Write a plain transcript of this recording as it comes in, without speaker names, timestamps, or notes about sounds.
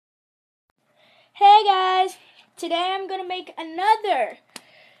Hey guys, today I'm going to make another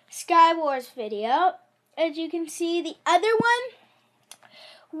Skywars video. As you can see, the other one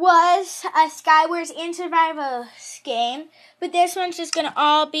was a Skywars and Survival game, but this one's just going to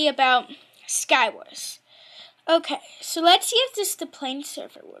all be about Skywars. Okay, so let's see if the plane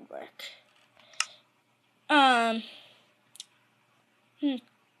server would work.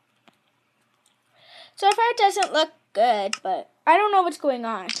 So far it doesn't look good, but I don't know what's going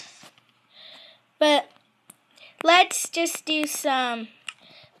on. But let's just do some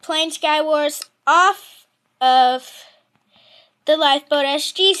playing Skywars off of the Lifeboat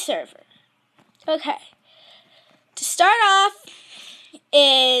SG server. Okay. To start off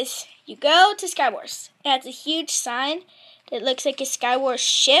is you go to Skywars. It has a huge sign that looks like a Skywars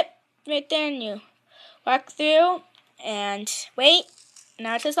ship right there, and you walk through and wait.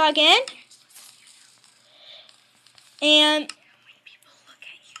 Now it says log in.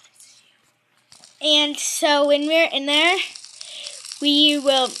 And so when we're in there, we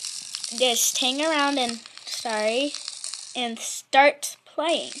will just hang around and start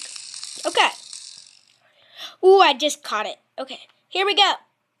playing. Okay. Ooh, I just caught it. Okay, here we go.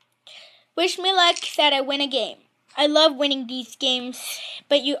 Wish me luck that I win a game. I love winning these games,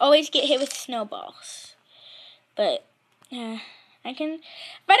 but you always get hit with snowballs. But if I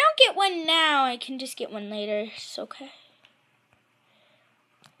don't get one now, I can just get one later. It's okay.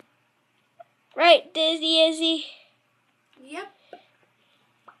 Right, Dizzy Izzy? Yep.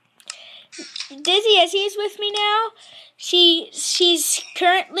 Dizzy Izzy is with me now. She's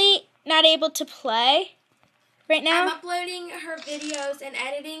currently not able to play right now. I'm uploading her videos and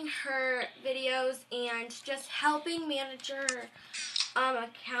editing her videos and just helping manage her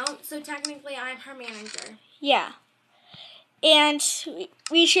account. So technically I'm her manager. Yeah. And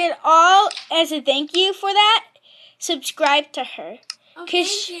we should all, as a thank you for that, subscribe to her. Because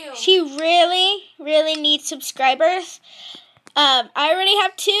she really, really needs subscribers. I already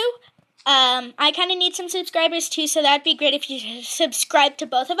have 2. I kind of need some subscribers too, so that'd be great if you subscribe to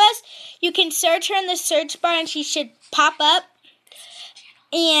both of us. You can search her in the search bar and she should pop up.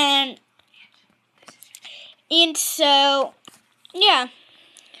 And so, yeah.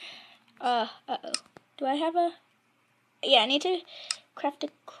 Uh-oh. Do I have a... Yeah, I need to craft a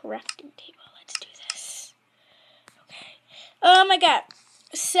crafting table. Let's do this. Okay. Oh my god.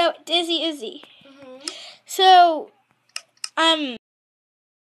 So, Dizzy Izzy. Mm-hmm. So,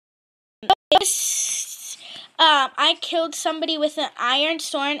 I killed somebody with an iron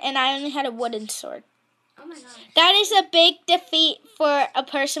sword and I only had a wooden sword. Oh my god. That is a big defeat for a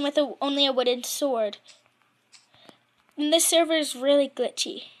person with only a wooden sword. And this server is really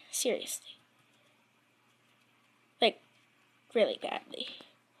glitchy. Seriously. Like, really badly.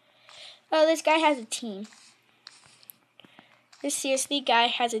 Oh, this guy has a team. This guy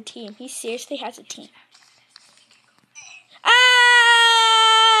has a team. He seriously has a team. Ah!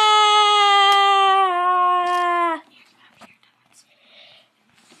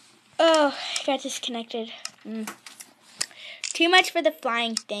 Oh, I got disconnected. Too much for the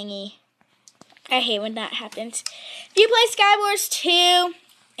flying thingy. I hate when that happens. If you play Skywars 2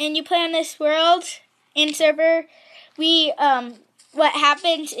 and you play on this world and server, what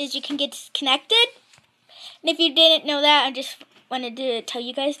happens is you can get disconnected. And if you didn't know that, I just wanted to tell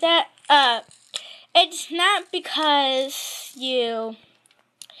you guys that. It's not because you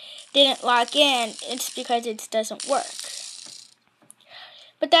didn't log in. It's because it doesn't work.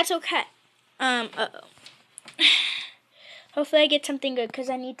 But that's okay. Hopefully I get something good because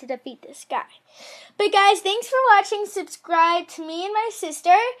I need to defeat this guy. But guys, thanks for watching. Subscribe to me and my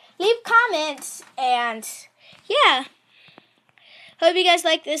sister. Leave comments. And yeah. Hope you guys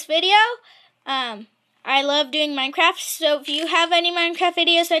like this video. I love doing Minecraft, so if you have any Minecraft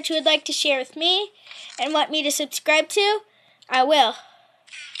videos that you would like to share with me and want me to subscribe to, I will.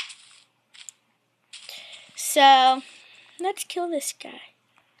 So, let's kill this guy.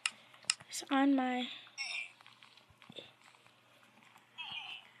 It's on my...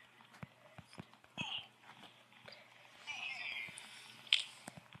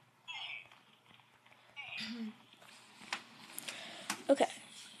 Okay,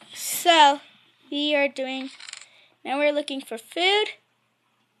 so... Now we're looking for food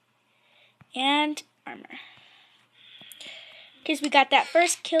and armor. Because we got that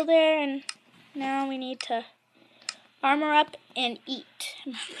first kill there, and now we need to armor up and eat.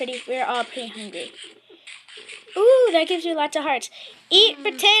 We're all pretty hungry. Ooh, that gives you lots of hearts. Eat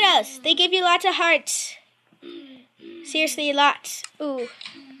potatoes. They give you lots of hearts. Seriously, lots. Ooh.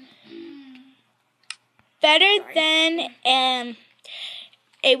 Better than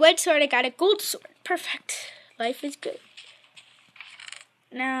a wood sword. I got a gold sword. Perfect. Life is good.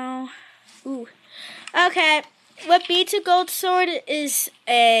 Now, Ooh. Okay. What beats a gold sword is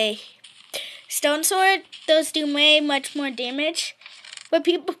a stone sword. Those do way much more damage. What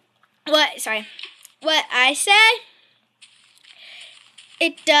I say,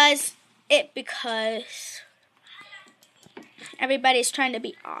 it does it because everybody's trying to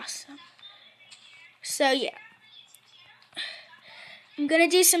be awesome. So yeah. I'm going to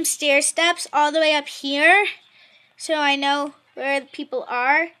do some stair steps all the way up here so I know where the people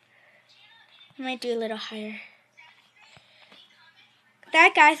are. I might do a little higher.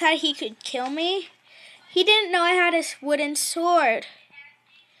 That guy thought he could kill me. He didn't know I had a wooden sword.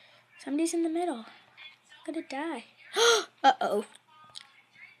 Somebody's in the middle. I'm going to die. Uh-oh.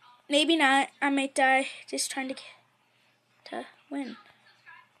 Maybe not. I might die just trying to win.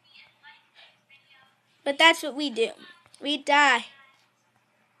 But that's what we do. We die.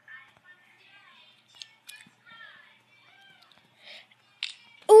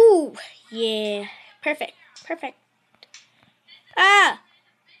 Ooh, yeah. Perfect. Perfect. Ah!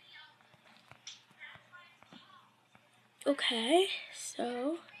 Okay,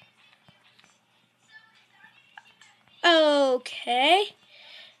 so... Okay.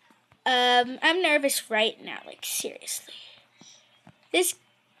 I'm nervous right now, like, seriously. Did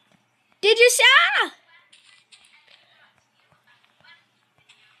you see? Ah!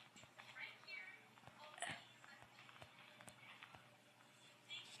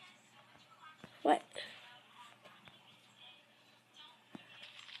 What?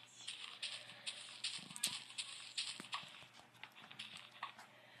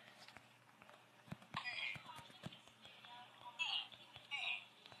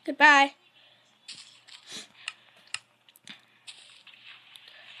 Goodbye.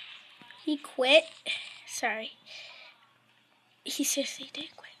 He quit. Sorry. He seriously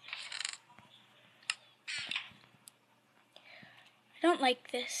did quit. I don't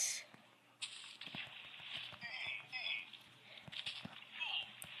like this.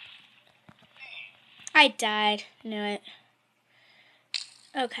 I died. Knew it.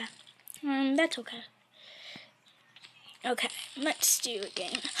 Okay. That's okay. Okay, let's do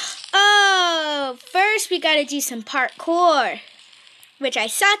again. Oh, first we gotta do some parkour, which I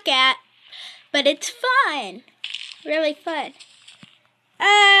suck at, but it's fun. Really fun.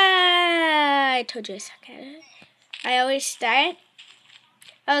 I told you I suck at it. I always start.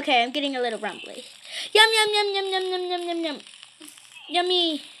 Okay, I'm getting a little rumbly. Yum, yum, yum, yum, yum, yum, yum, yum, yum.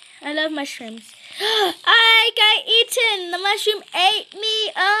 Yummy. I love mushrooms. I got eaten. The mushroom ate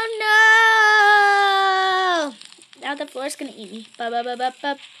me. Oh, no. Now the floor's going to eat me.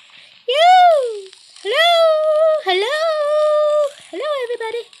 Ba-ba-ba-ba-ba. You. Hello. Hello. Hello,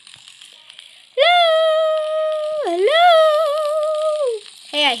 everybody. Hello. Hello.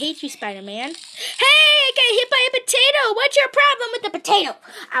 Hey, I hate you, Spider-Man. Hey, I got hit by a potato. What's your problem with the potato?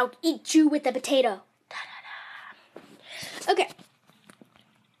 I'll eat you with the potato. Okay.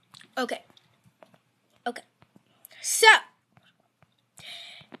 Okay. Okay. So,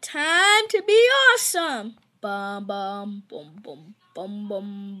 time to be awesome. Bum bum bum bum bum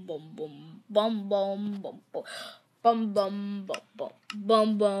bum bum bum bum bum bum bum bum bum bum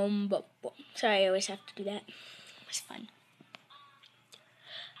bum bum bum bum. Sorry, I always have to do that. It's fun.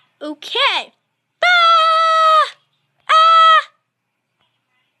 Okay.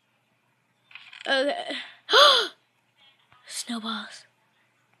 Okay. Snowballs.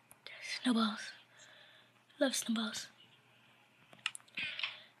 Snowballs. Love snowballs.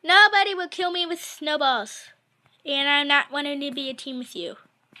 Nobody will kill me with snowballs. And I'm not wanting to be a team with you.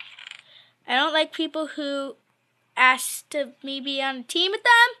 I don't like people who ask to me be on a team with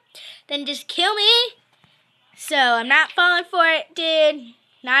them, then just kill me. So I'm not falling for it, dude.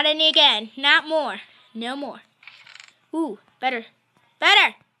 Not any again. Not more. No more. Ooh, better.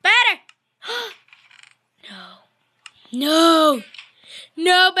 Better. Better. No. No.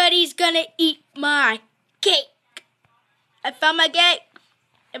 Nobody's gonna eat my cake. I found my cake.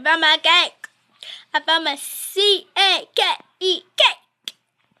 I found my cake. I found my C-A-K-E cake.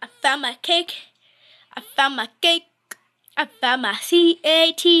 I found my cake. I found my cake. I found my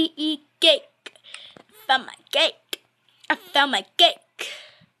C-A-T-E cake. I found my cake. I found my cake.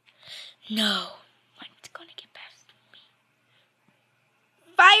 No one's gonna get past me.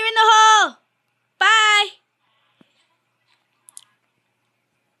 Fire in the hole. Bye.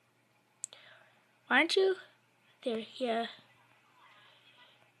 Why aren't you there? Here.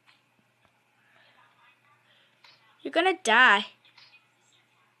 You're gonna die.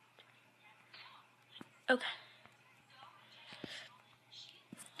 Okay.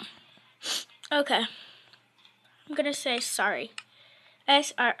 Okay. I'm gonna say sorry.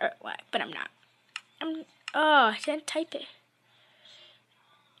 S-R-R-Y, but I'm not. Oh, I didn't type it.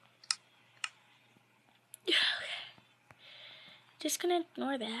 Just gonna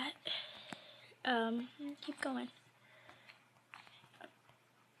ignore that. Keep going.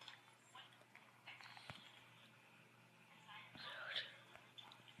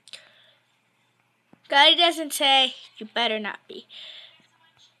 God doesn't say, you better not be.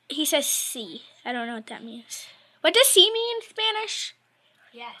 He says C. I don't know what that means. What does C mean in Spanish?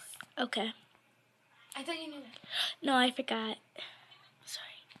 Yes. Okay. I thought you knew that. No, I forgot.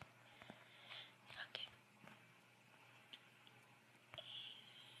 Sorry. Okay.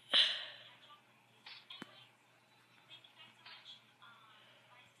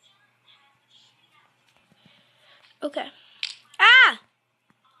 Okay. Ah!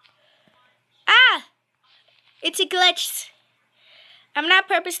 Ah! It's a glitch. I'm not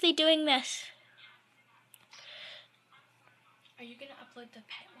purposely doing this. Are you gonna upload the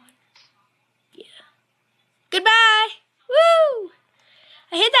pet one? Yeah. Goodbye! Woo!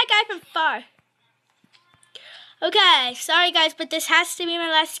 I hit that guy from far. Okay, sorry guys, but this has to be my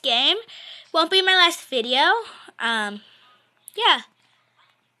last game. Won't be my last video. Yeah.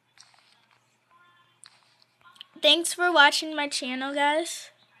 Thanks for watching my channel, guys.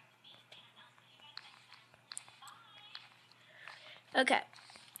 Okay.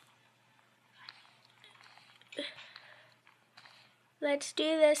 Let's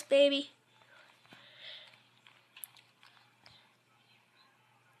do this, baby.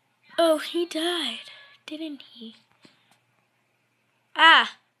 Oh, he died, didn't he?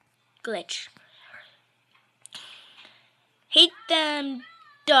 Ah, glitch. Hate them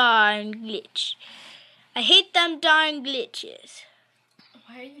darn glitch. I hate them darn glitches.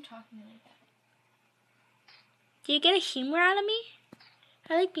 Why are you talking like that? Do you get a humor out of me?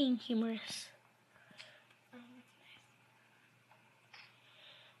 I like being humorous.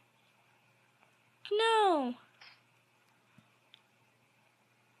 No.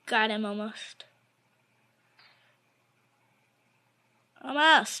 Got him almost.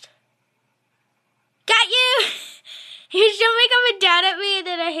 Almost. Got you! He was jumping up and down at me and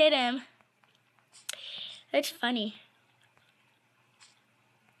then I hit him. That's funny.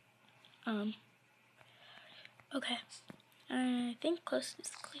 Okay. I think close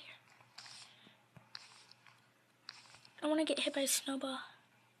is clear. I want to get hit by a snowball.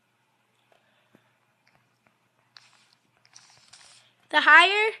 The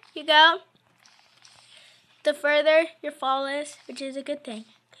higher you go, the further your fall is, which is a good thing,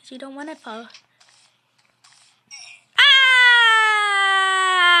 because you don't want to fall.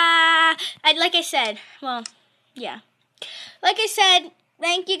 Ah! Like I said, well, yeah. Like I said,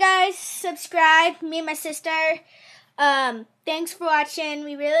 thank you guys. Subscribe, me and my sister. Thanks for watching.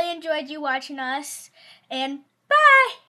 We really enjoyed you watching us. And bye!